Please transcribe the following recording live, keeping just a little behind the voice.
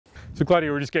So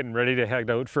Claudia, we're just getting ready to head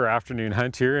out for our afternoon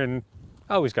hunt here, and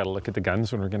I always got to look at the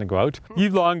guns when we're going to go out.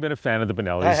 You've long been a fan of the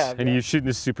Benellis, I have, and yeah. you're shooting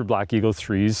the Super Black Eagle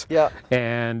 3s. Yeah.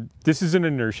 And this is an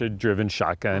inertia-driven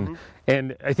shotgun.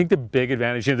 And I think the big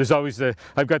advantage, there's always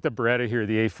I've got the Beretta here,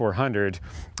 the A400,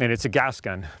 and it's a gas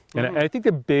gun. And I think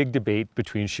the big debate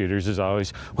between shooters is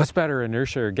always, what's better,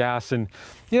 inertia or gas? And,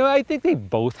 I think they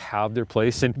both have their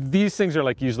place. And these things are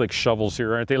usually like shovels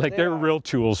here, aren't they? They're real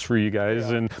tools for you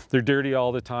guys, and they're dirty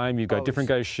all the time. You've got different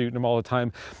guys shooting them all the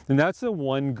time. And that's the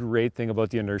one great thing about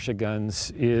the inertia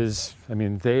guns is,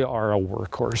 they are a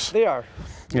workhorse. They are.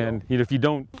 And if you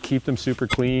don't keep them super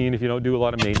clean, if you don't do a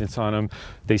lot of maintenance on them,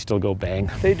 they still go bang.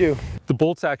 They do. The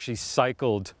bolt's actually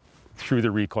cycled through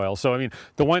the recoil. So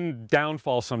the one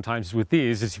downfall sometimes with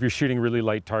these is if you're shooting really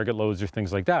light target loads or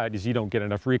things like that, is you don't get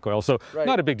enough recoil. So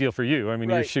not a big deal for you.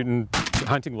 You're shooting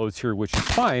hunting loads here, which is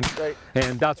fine.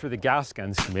 And that's where the gas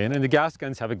guns come in. And the gas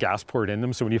guns have a gas port in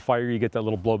them. So when you fire, you get that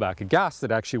little blowback of gas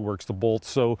that actually works the bolt.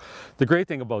 So the great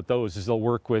thing about those is they'll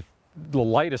work with the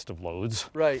lightest of loads.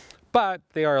 But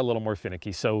they are a little more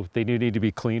finicky, so they do need to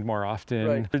be cleaned more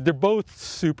often. They're both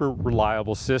super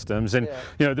reliable systems, and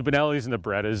the Benellis and the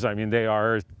Berettas, they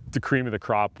are the cream of the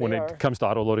crop when it comes to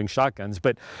auto-loading shotguns.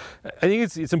 But I think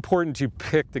it's important to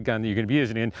pick the gun that you're going to be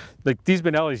using. And these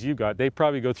Benellis you got, they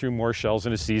probably go through more shells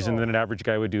in a season than an average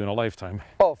guy would do in a lifetime.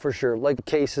 Oh, for sure. Like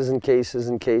cases and cases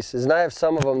and cases. And I have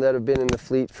some of them that have been in the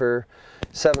fleet for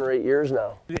 7 or 8 years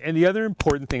now. And the other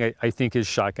important thing I think is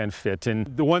shotgun fit. And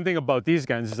the one thing about these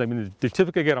guns is, they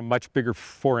typically get a much bigger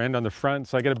fore end on the front,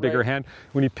 so I get a bigger hand.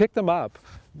 When you pick them up,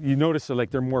 you notice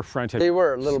that they're more front heavy. They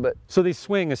were a little bit. So they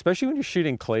swing, especially when you're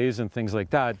shooting clays and things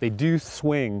like that, they do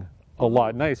swing a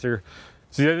lot nicer.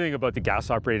 So the other thing about the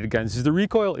gas-operated guns is the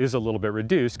recoil is a little bit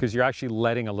reduced because you're actually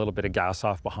letting a little bit of gas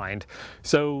off behind.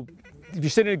 So if you're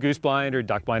sitting in a goose blind or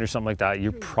duck blind or something like that,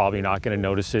 you're probably not going to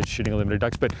notice it shooting a limited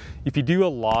ducks. But if you do a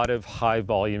lot of high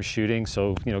volume shooting,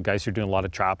 so guys who are doing a lot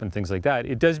of trap and things like that,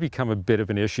 it does become a bit of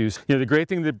an issue. The great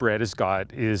thing that Beretta's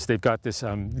got is they've got this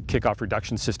kickoff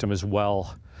reduction system as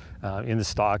well in the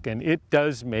stock, and it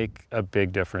does make a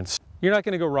big difference. You're not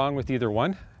going to go wrong with either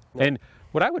one. And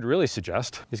what I would really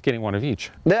suggest is getting one of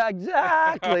each. Yeah,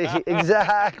 exactly,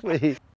 exactly.